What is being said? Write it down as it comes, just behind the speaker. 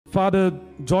Father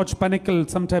George Panicle,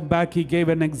 sometime back, he gave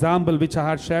an example which I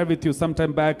had shared with you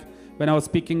sometime back when I was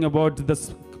speaking about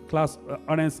this class,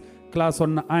 on a class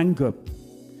on anger.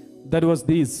 That was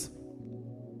this.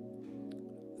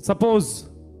 Suppose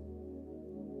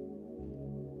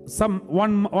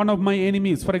one of my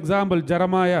enemies, for example,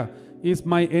 Jeremiah is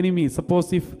my enemy.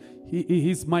 Suppose if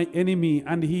he is my enemy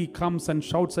and he comes and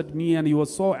shouts at me and he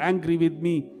was so angry with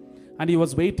me and he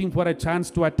was waiting for a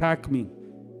chance to attack me.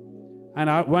 And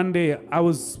one day,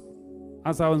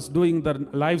 as I was doing the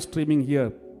live streaming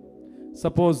here,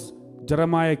 suppose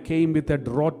Jeremiah came with a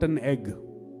rotten egg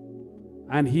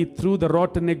and he threw the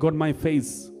rotten egg on my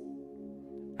face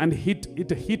and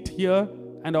it hit here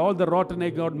and all the rotten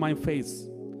egg on my face,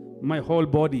 my whole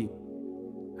body.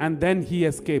 And then he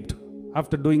escaped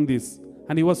after doing this.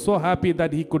 And he was so happy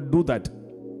that he could do that.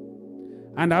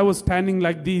 And I was standing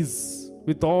like this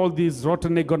with all these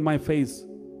rotten egg on my face.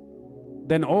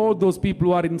 Then all those people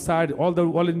who are inside, all the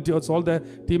volunteers, all the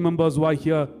team members who are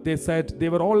here, they said they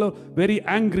were all very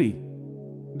angry.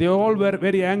 They all were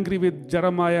very angry with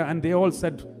Jeremiah and they all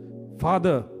said,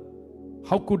 Father,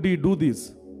 how could he do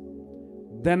this?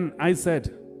 Then I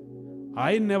said,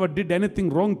 I never did anything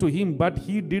wrong to him, but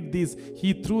he did this.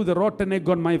 He threw the rotten egg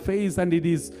on my face and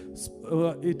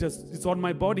it's on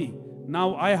my body.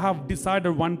 Now I have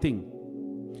decided one thing.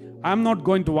 I'm not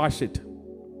going to wash it.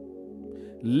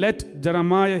 Let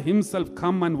Jeremiah himself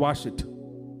come and wash it.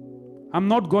 I'm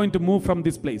not going to move from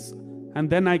this place. And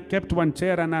then I kept one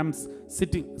chair and I'm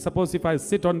sitting. Suppose if I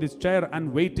sit on this chair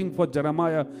and waiting for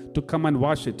Jeremiah to come and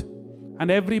wash it. And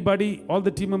everybody, all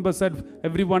the team members said,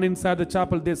 everyone inside the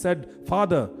chapel, they said,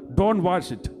 Father, don't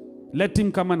wash it. Let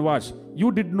him come and wash.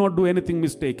 You did not do anything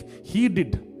mistake. He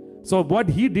did. So what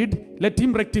he did, let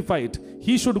him rectify it.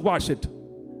 He should wash it.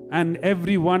 And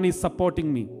everyone is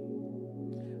supporting me.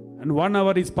 And 1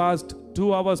 hour is passed,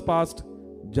 2 hours passed.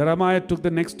 Jeremiah took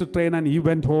the next train and he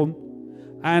went home.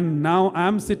 And now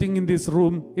I'm sitting in this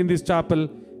room, in this chapel,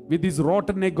 with this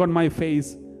rotten egg on my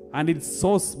face. And it's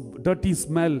so dirty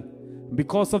smell.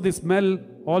 Because of the smell,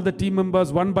 all the team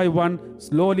members, one by one,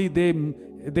 slowly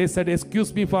they said,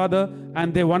 excuse me, Father.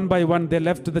 And they one by one, they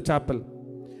left the chapel.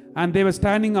 And they were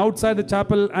standing outside the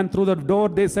chapel and through the door,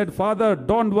 they said, Father,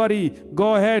 don't worry.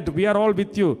 Go ahead. We are all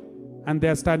with you. And they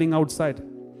are standing outside.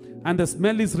 And the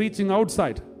smell is reaching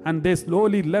outside. And they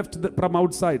slowly left from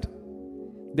outside.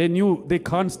 They knew they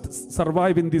can't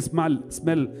survive in this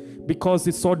smell because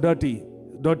it's so dirty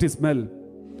smell.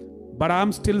 But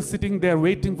I'm still sitting there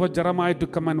waiting for Jeremiah to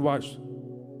come and wash.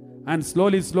 And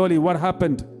slowly, what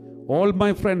happened? All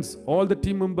my friends, all the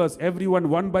team members, everyone,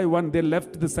 one by one, they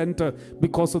left the center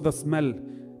because of the smell.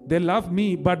 They love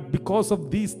me, but because of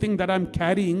these things that I'm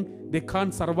carrying, they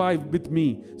can't survive with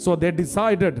me. So they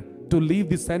decided to leave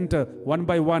the center one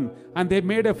by one. And they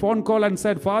made a phone call and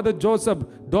said, Father Joseph,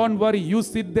 don't worry, you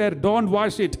sit there, don't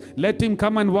wash it. Let him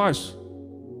come and wash.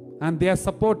 And they are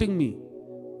supporting me.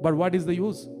 But what is the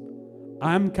use?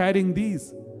 I'm carrying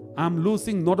these. I'm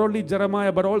losing not only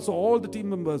Jeremiah, but also all the team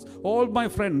members, all my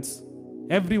friends.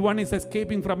 Everyone is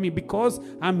escaping from me because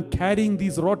I'm carrying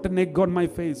these rotten egg on my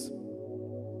face.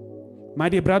 My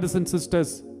dear brothers and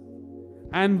sisters,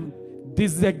 and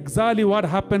this is exactly what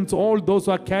happens to all those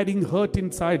who are carrying hurt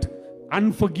inside,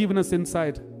 unforgiveness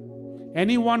inside.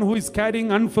 Anyone who is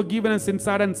carrying unforgiveness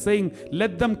inside and saying,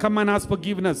 let them come and ask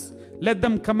forgiveness. Let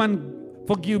them come and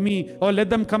forgive me, or let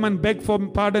them come and beg for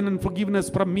pardon and forgiveness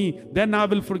from me. Then I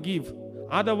will forgive.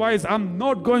 Otherwise, I'm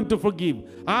not going to forgive.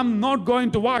 I'm not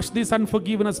going to wash this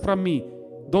unforgiveness from me.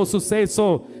 Those who say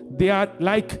so, they are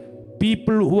like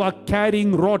people who are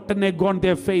carrying rotten egg on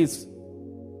their face.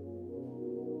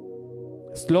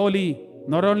 Slowly,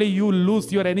 not only you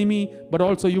lose your enemy, but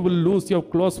also you will lose your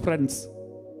close friends.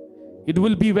 It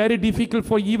will be very difficult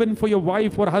for even for your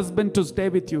wife or husband to stay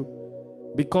with you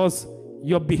because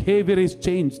your behavior is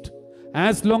changed.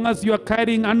 As long as you are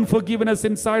carrying unforgiveness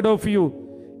inside of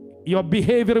you, your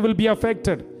behavior will be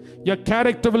affected. Your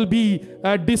character will be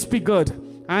disfigured,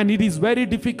 and it is very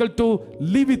difficult to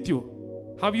live with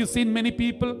you. Have you seen many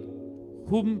people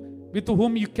with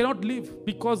whom you cannot live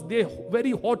because they're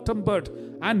very hot-tempered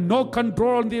and no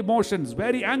control on the emotions,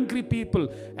 very angry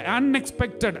people,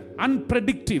 unexpected,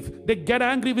 unpredictable. They get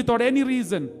angry without any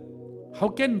reason. How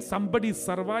can somebody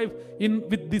survive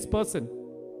with this person?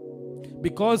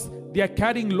 Because they are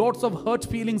carrying lots of hurt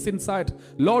feelings inside,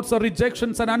 lots of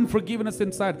rejections and unforgiveness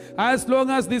inside. As long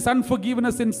as this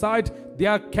unforgiveness inside, they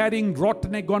are carrying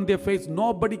rotten egg on their face.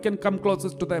 Nobody can come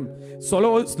closest to them.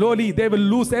 Slowly they will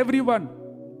lose everyone.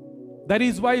 That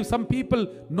is why some people,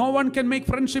 no one can make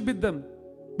friendship with them,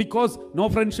 because no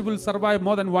friendship will survive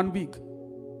more than 1 week.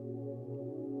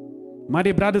 My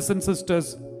dear brothers and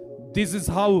sisters, This is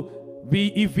how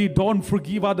if we don't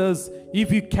forgive others,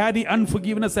 if we carry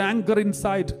unforgiveness, anger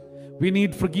inside, we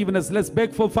need forgiveness. Let's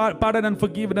beg for pardon and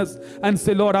forgiveness and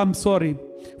say, Lord, I'm sorry.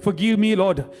 Forgive me,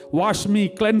 Lord. Wash me,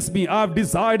 cleanse me. I've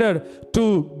decided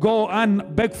to go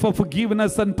and beg for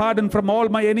forgiveness and pardon from all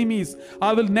my enemies.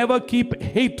 I will never keep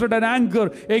hatred and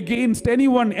anger against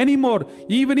anyone anymore.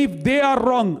 Even if they are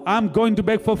wrong, I'm going to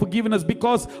beg for forgiveness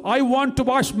because I want to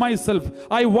wash myself.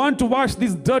 I want to wash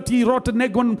this dirty, rotten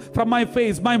egg from my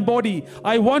face, my body.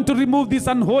 I want to remove this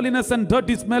unholiness and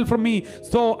dirty smell from me.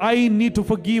 So I need to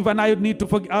forgive and I need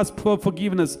to ask for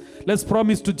forgiveness. Let's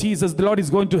promise to Jesus, the Lord is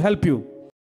going to help you.